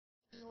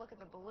look at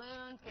the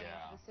balloons getting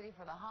into the city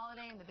for the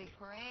holiday and the big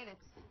parade.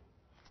 It's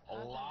a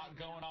lot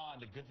going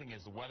on. The good thing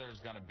is the weather is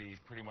going to be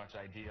pretty much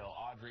ideal.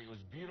 Audrey, it was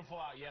beautiful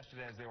out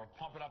yesterday as they were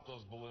pumping up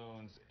those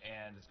balloons,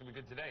 and it's going to be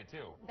good today,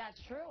 too. That's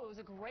true. It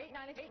was a great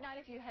night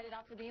if you headed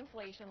out for the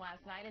inflation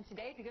last night. And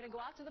today, if you're going to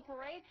go out to the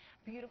parade,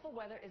 beautiful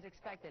weather is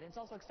expected. It's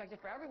also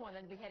expected for everyone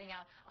that's be heading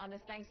out on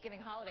this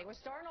Thanksgiving holiday. We're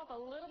starting off a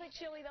little bit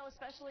chilly, though,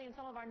 especially in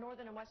some of our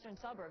northern and western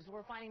suburbs.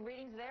 We're finding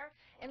readings there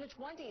in the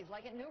 20s,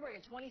 like at Newbury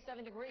at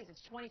 27 degrees.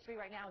 It's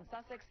 23 right now in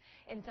Sussex.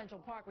 In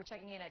Central Park, we're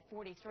checking in at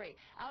 43.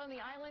 Out on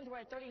the island,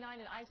 we're at 39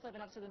 in Islip,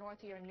 and up to the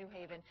north here in New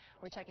Haven,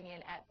 we're checking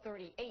in at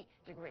 38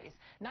 degrees.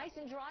 Nice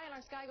and dry on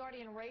our Sky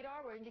Guardian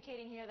radar. We're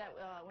indicating here that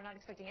we're not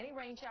expecting any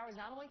rain showers,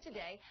 not only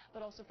today,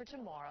 but also for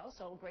tomorrow.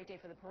 So great day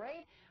for the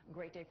parade,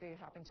 great day for your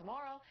shopping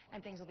tomorrow, and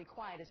things will be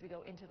quiet as we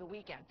go into the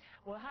weekend.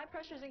 Well, high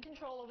pressure is in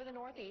control over the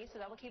northeast, so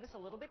that will keep us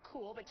a little bit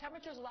cool, but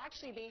temperatures will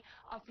actually be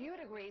a few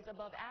degrees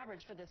above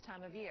average for this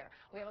time of year.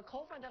 We have a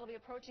cold front that will be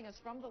approaching us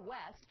from the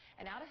west,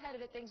 and out ahead of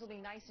it, things will be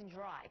nice and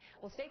dry.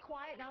 We'll stay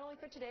quiet not only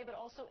for today, but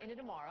also into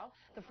tomorrow.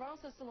 The frontal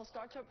system will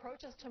start to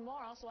approach us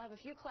tomorrow, so we'll have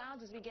a few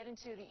clouds as we get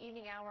into the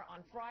evening hour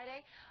on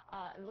Friday.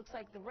 It looks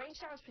like the rain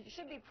showers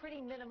should be pretty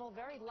minimal,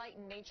 very light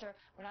in nature.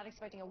 We're not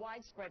expecting a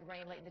widespread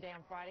rain late in the day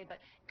on Friday, but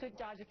could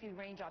dodge a few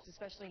raindrops,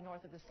 especially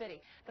north of the city.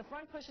 The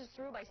front pushes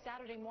through by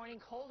Saturday morning.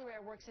 Colder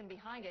air works in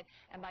behind it,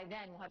 and by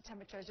then we'll have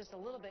temperatures just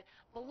a little bit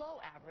below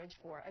average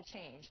for a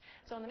change.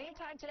 So in the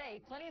meantime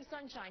today, plenty of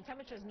sunshine.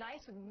 Temperatures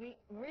nice with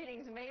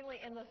readings mainly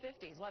in the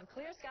 50s. We'll have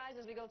clear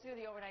skies as we go through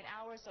the overnight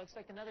hours, so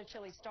expect another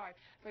chilly start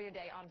for your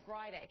day on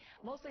Friday.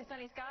 Mostly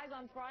sunny skies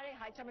on Friday,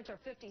 high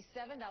temperature 57.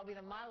 That'll be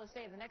the mildest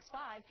day of the next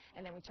 5,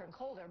 and then we turn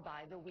colder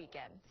by the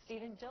weekend.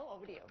 Stephen, Jill,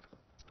 over to you.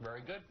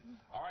 Very good.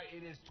 All right,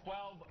 it is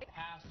 12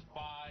 past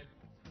 5.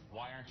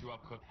 Why aren't you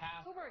up, Cook?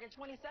 Newburgh at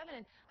 27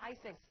 and high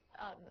 6.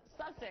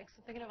 Sussex,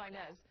 thinking of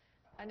Ines.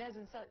 Ines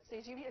and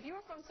Sussex. If you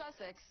were from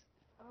Sussex,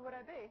 where would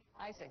I be?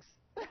 High 6.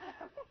 All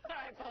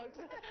right, folks.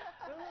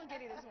 We're a little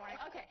giddy this morning.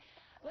 Okay.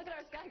 Look at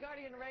our Sky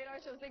Guardian radar.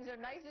 Shows things are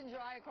nice and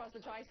dry across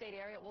the tri-state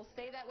area. It will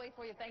stay that way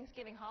for your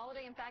Thanksgiving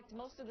holiday. In fact,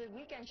 most of the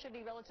weekend should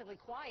be relatively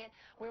quiet.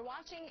 We're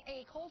watching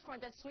a cold front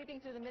that's sweeping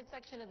through the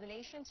midsection of the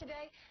nation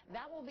today.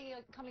 That will be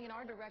coming in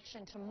our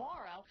direction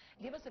tomorrow.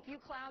 Give us a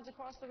few clouds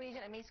across the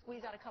region. It may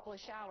squeeze out a couple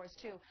of showers,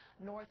 too,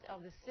 north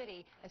of the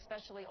city,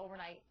 especially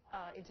overnight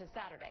into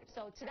Saturday.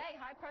 So today,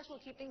 high pressure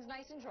will keep things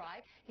nice and dry.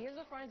 Here's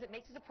the front as it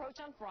makes its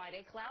approach on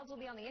Friday. Clouds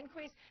will be on the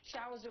increase.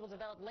 Showers will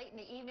develop late in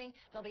the evening.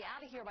 They'll be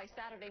out of here by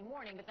Saturday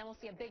morning, but then we'll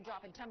see a big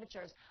drop in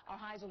temperatures. Our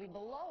highs will be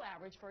below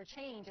average for a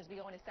change as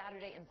we go into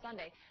Saturday and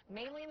Sunday,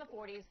 mainly in the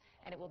 40s,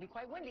 and it will be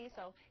quite windy,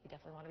 so you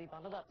definitely want to be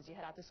bundled up as you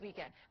head out this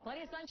weekend.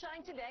 Plenty of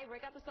sunshine today.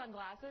 Break out the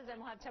sunglasses,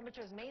 and we'll have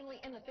temperatures mainly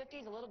in the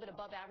 50s, a little bit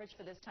above average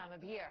for this time of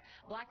year.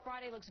 Black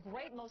Friday looks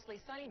great, mostly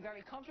sunny,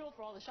 very comfortable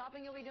for all the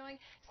shopping you'll be doing.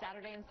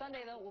 Saturday and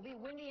Sunday, though, will be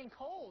windy and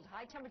cold.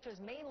 High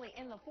temperatures mainly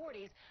in the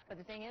 40s, but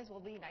the thing is,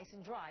 we'll be nice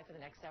and dry for the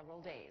next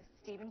several days.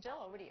 Steve and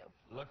Jill, over to you.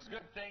 Looks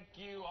good. Thank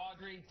you,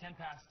 Audrey. 10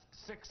 past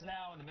 6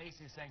 now in the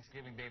Macy's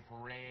Thanksgiving Day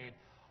Parade.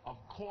 Of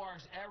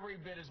course, every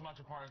bit as much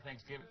a part of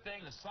Thanksgiving.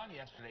 The sun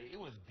yesterday, it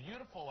was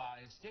beautiful out.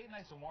 It stayed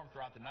nice and warm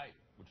throughout the night,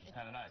 which was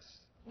kind of nice.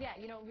 Yeah,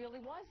 you know, it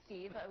really was,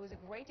 Steve. It was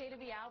a great day to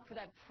be out for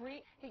that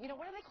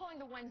what are they calling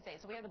the Wednesday?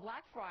 So we have the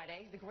Black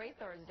Friday, the Great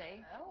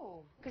Thursday.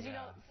 Oh. Because, you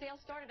know, sales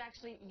started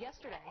actually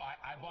yesterday.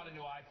 I bought a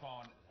new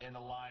iPhone, and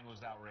the line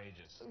was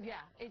outrageous.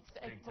 Yeah,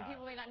 for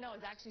people who may not know,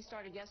 it's actually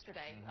started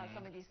yesterday,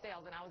 some of these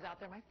sales, and I was out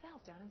there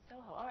myself down in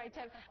Soho. All right,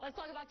 Ted, let's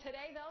talk about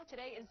today, though.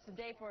 Today is the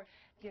day for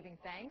giving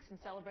thanks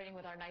and celebrating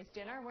with our nice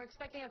dinner, and we're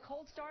expecting a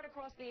cold start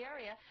across the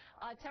area.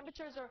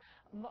 Temperatures are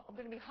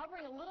going to be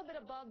hovering a little bit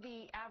above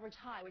the average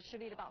high, which should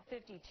be at about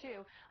 52.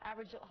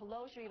 Average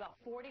low should be about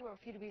 40. We're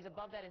a few degrees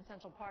above that in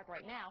Central Park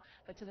right now.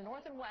 But to the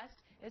north and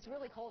west, it's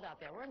really cold out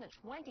there. We're in the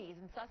 20s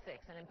in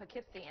Sussex and in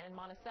Poughkeepsie and in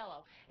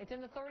Monticello. It's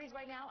in the 30s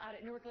right now out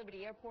at Newark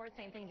Liberty Airport.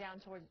 Same thing down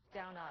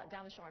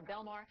the shore in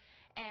Belmar.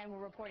 And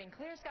we're reporting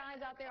clear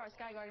skies out there. Our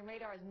Sky Guardian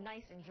radar is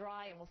nice and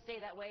dry and will stay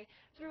that way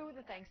through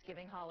the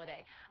Thanksgiving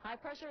holiday.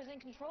 High pressure is in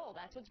control.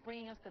 That's what's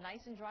bringing us the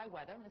nice and dry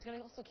weather. It's going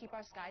to also keep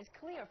our skies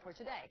clear for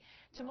today.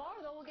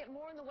 Tomorrow, though, we'll get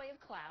more in the way of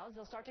clouds.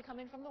 They'll start to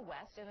come in from the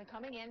west, and they're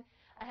coming in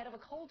ahead of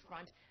a cold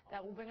front that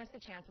will bring us the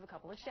chance of a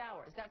couple of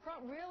showers. That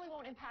front really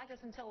won't impact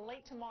us until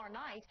late tomorrow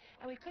night,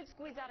 and we could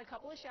squeeze out a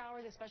couple of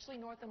showers, especially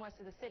north and west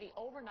of the city,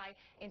 overnight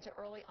into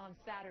early on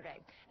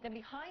Saturday. Then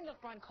behind the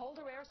front,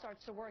 colder air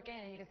starts to work in,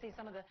 and you can see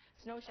some of the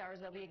snow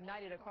showers that will be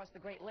ignited across the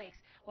Great Lakes.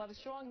 We'll have a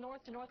strong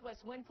north to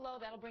northwest wind flow.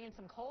 That'll bring in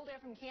some cold air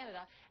from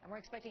Canada, and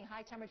we're expecting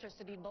high temperatures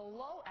to be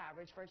below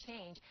average for a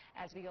change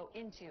as we go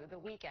into the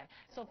weekend.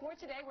 So for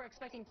today, we're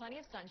expecting plenty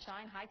of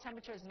sunshine. High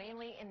temperatures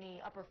mainly in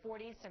the upper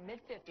 40s to mid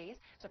 50s.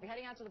 So if you're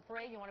heading out to the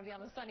parade, you want to be on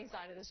the sunny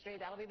side of the street.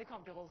 That'll be the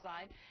comfortable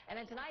side. And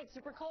then tonight,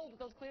 super cold with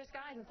those clear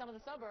skies in some of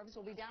the suburbs.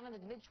 We'll be down in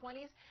the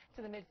mid-20s to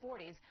the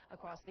mid-40s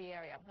across the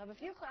area. We'll have a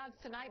few clouds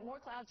tonight, more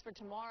clouds for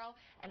tomorrow,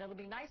 and it'll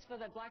be nice for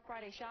the Black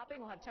Friday shopping.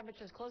 We'll have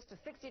temperatures close to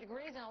 60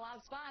 degrees in a lot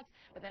of spots,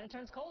 but then it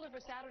turns colder for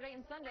Saturday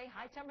and Sunday.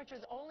 High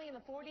temperatures only in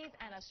the 40s,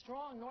 and a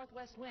strong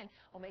northwest wind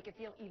will make it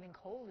feel even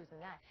colder than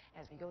that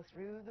as we go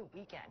through the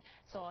weekend.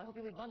 So I hope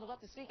you'll be bundled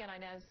up this weekend,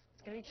 Ines.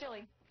 It's going to be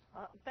chilly.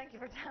 Thank you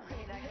for telling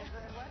me that, because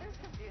the weather's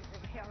confusing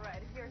me. All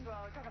right, here's what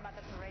we're talking about,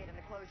 the parade and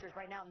the closures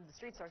right now. The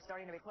streets are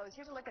starting to be closed.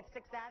 Here's a look at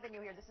 6th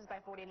Avenue here. This is by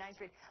 49th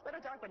Street. A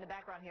little dark, but in the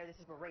background here, this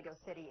is where Rico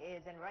City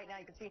is. And right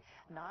now you can see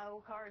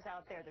no cars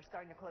out there. They're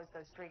starting to close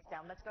those streets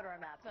down. Let's go to our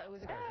map. It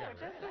was just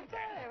in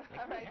time.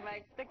 All right,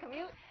 Mike. The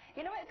commute,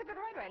 you know what? It's a good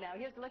ride right now.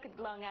 Here's a look at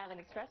Long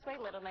Island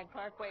Expressway, Little Neck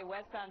Parkway,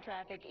 westbound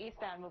traffic,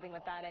 eastbound moving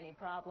without any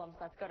problems.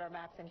 Let's go to our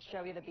maps and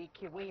show you the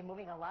BQE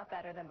moving a lot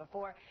better than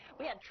before.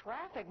 We had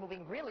traffic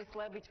moving really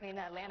slow between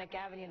Atlantic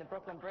Avenue and the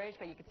Brooklyn Bridge,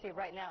 but you can see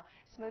right now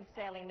smooth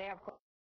sailing there. Of course.